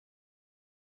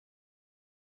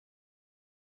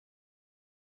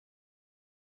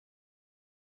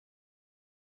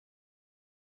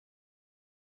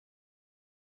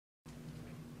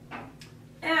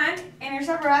in your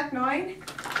subarachnoid,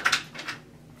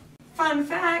 fun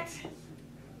fact,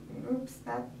 oops,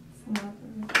 that's not,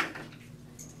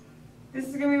 this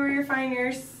is going to be where you find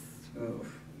your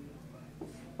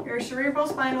cerebral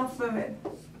spinal fluid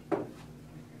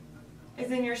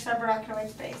is in your subarachnoid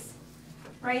space.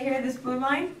 Right here, this blue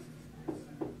line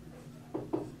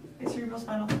is cerebral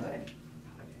spinal fluid.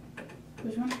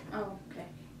 Which one? Oh, okay.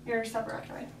 Your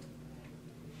subarachnoid.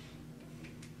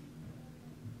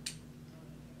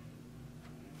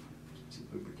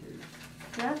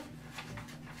 Yeah?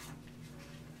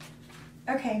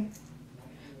 Okay.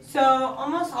 So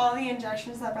almost all the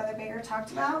injections that Brother Baker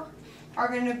talked about are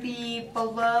going to be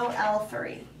below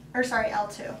L3. Or sorry,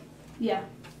 L2. Yeah.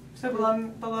 So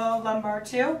below lumbar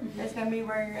 2 is going to be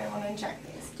where you're going to want to inject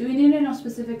these. Do we need to know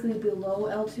specifically below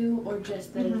L2 or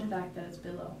just the fact that it's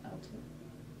below L2?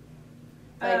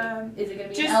 Like, is it going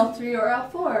to be L3 or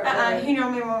L4? He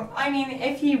normally won't. I mean,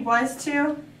 if he was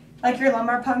to, like your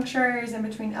lumbar puncture is in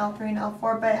between L3 and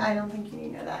L4, but I don't think you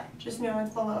need to know that. Just know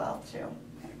it's below L2.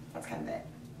 That's kind of it.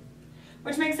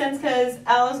 Which makes sense because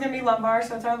L is going to be lumbar,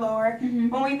 so it's our lower.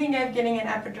 When we think of getting an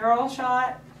epidural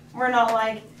shot, we're not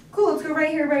like, cool, let's go right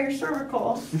here by your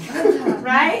cervical.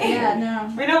 Right? Yeah,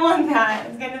 no. We don't want that.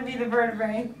 It's going to be the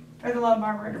vertebrae, or the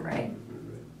lumbar vertebrae.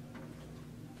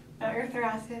 Not your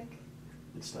thoracic.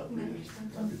 It's not really.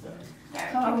 That'd be bad.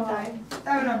 Yeah, people die.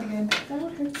 That would not be good. That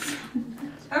would hurt.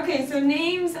 Okay, so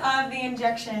names of the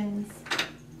injections.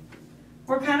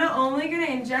 We're kind of only going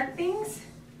to inject things.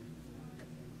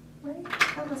 Wait,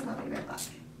 that must not be very black.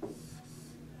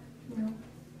 No.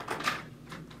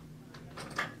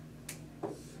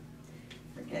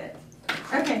 Forget it.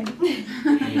 Okay.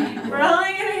 We're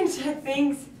only going to inject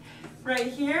things right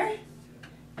here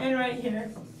and right here.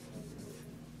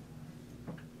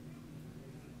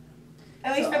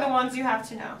 At least for the ones you have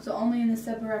to know. So only in the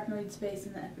subarachnoid space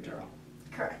in the epidural.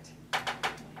 Correct.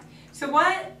 So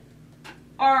what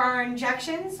are our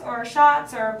injections or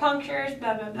shots or punctures,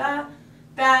 blah, blah, blah,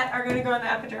 that are going to go in the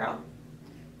epidural?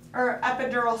 Or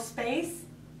epidural space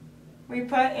we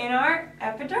put in our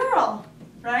epidural,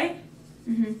 right?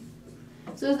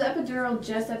 So is the epidural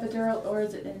just epidural or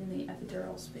is it in the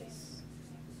epidural space?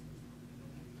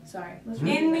 Sorry. Let's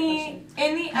In the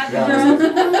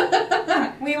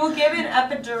epidural, we will give an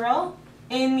epidural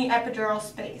in the epidural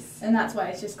space. And that's why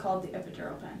it's just called the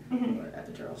epidural pen or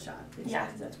epidural shot. Yeah.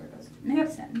 Because that's where it goes.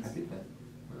 Makes sense. EpiPen.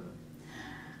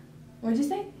 What'd you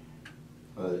say?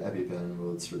 EpiPen,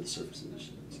 well, it's for the surface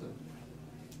edition. So.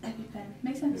 EpiPen.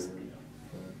 Makes sense.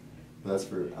 But that's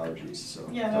for allergies, so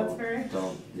Yeah, that's for.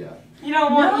 Yeah. You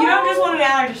don't want. You don't just want an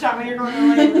allergy shot when you're going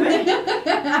to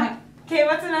labor. Okay,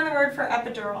 what's another word for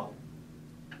epidural?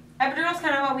 Epidural is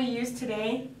kind of what we use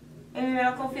today in the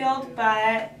medical field,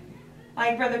 but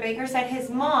like Brother Baker said, his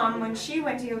mom, when she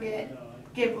went to go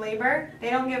give labor, they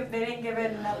didn't give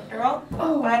it an epidural,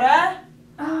 but a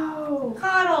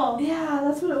coddle. Yeah,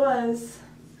 that's what it was.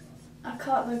 The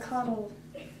coddle.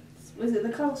 Was it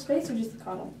the coddle space or just the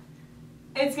coddle?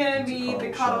 It's going to be the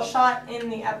coddle shot in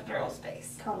the epidural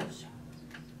space. Coddle shot.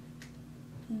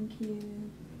 Thank you.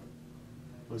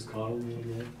 What does coddle mean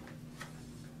again?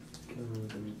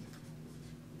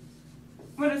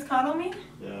 What does coddle mean?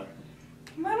 Yeah.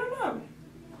 I don't know.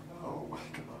 Oh my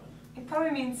god. It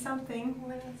probably means something.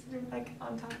 What has to do with like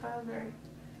on top of or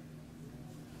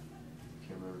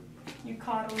Can't remember. you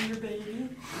coddle your baby.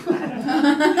 I don't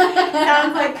know.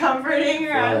 Sounds like comforting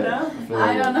or I don't know.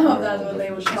 I don't know if that's what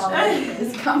they would call it.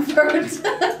 Is comfort.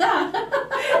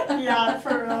 Yeah,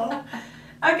 for real.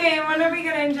 Okay, and what are we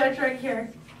going to inject right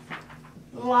here?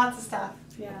 Lots of stuff.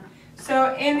 Yeah.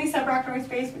 So in the subarachnoid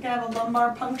space, we can have a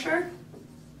lumbar puncture.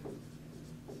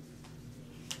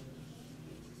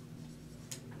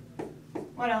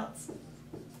 What else?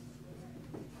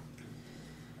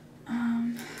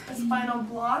 A spinal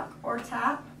block or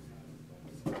tap.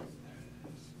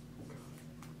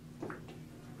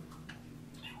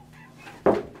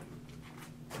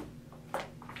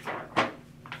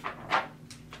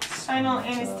 Spinal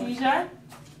anesthesia.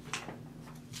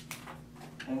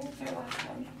 I think it's your last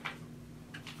one.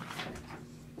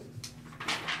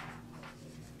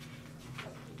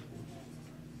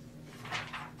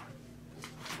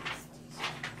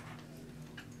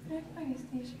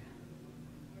 Anesthesia.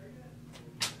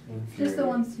 Just the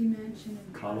ones you mentioned.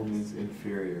 Coddle means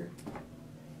inferior.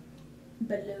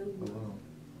 Below. Below.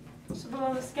 So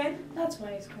below the skin? That's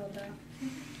why it's called that.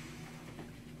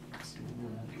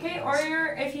 Okay,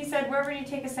 or if he said, where would you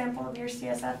take a sample of your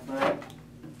CSF fluid?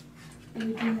 It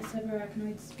would be in the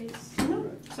subarachnoid space.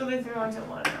 So these are the ones I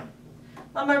want to know.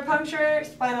 Lumbar puncture,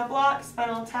 spinal block,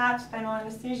 spinal tap, spinal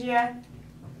anesthesia,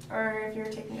 or if you're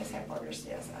taking a sample of your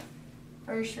CSF.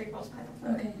 or your cerebral spinal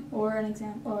fluid. Okay, or an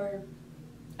example, or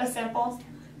A sample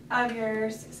of your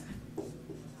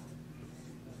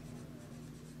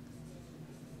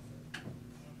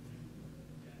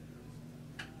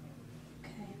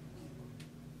okay,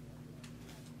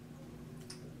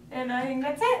 and I think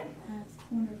that's it. that's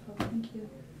wonderful. Thank you.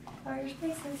 All your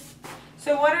spaces.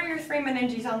 So what are your 3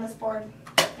 meninges on this board?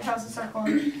 It has a circle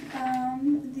in it.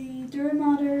 The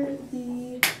duramater,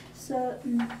 the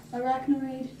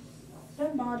arachnoid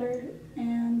mater,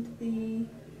 and the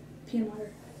pia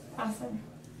mater. Awesome.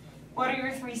 What are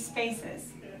your 3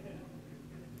 spaces?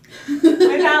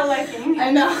 Without looking.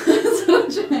 I know, that's what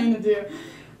I'm trying to do.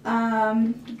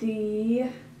 The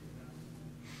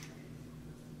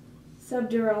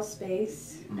subdural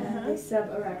space and the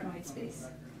subarachnoid space.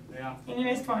 And you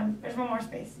missed one. There's one more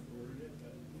space.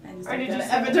 I just Or did you say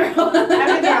epidural?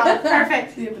 Epidural.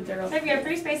 Perfect. The epidural. So you have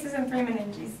 3 spaces and 3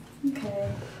 meninges.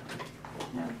 Okay.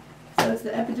 No. So it's the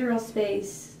epidural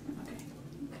space. Okay.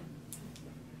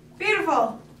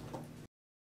 Beautiful.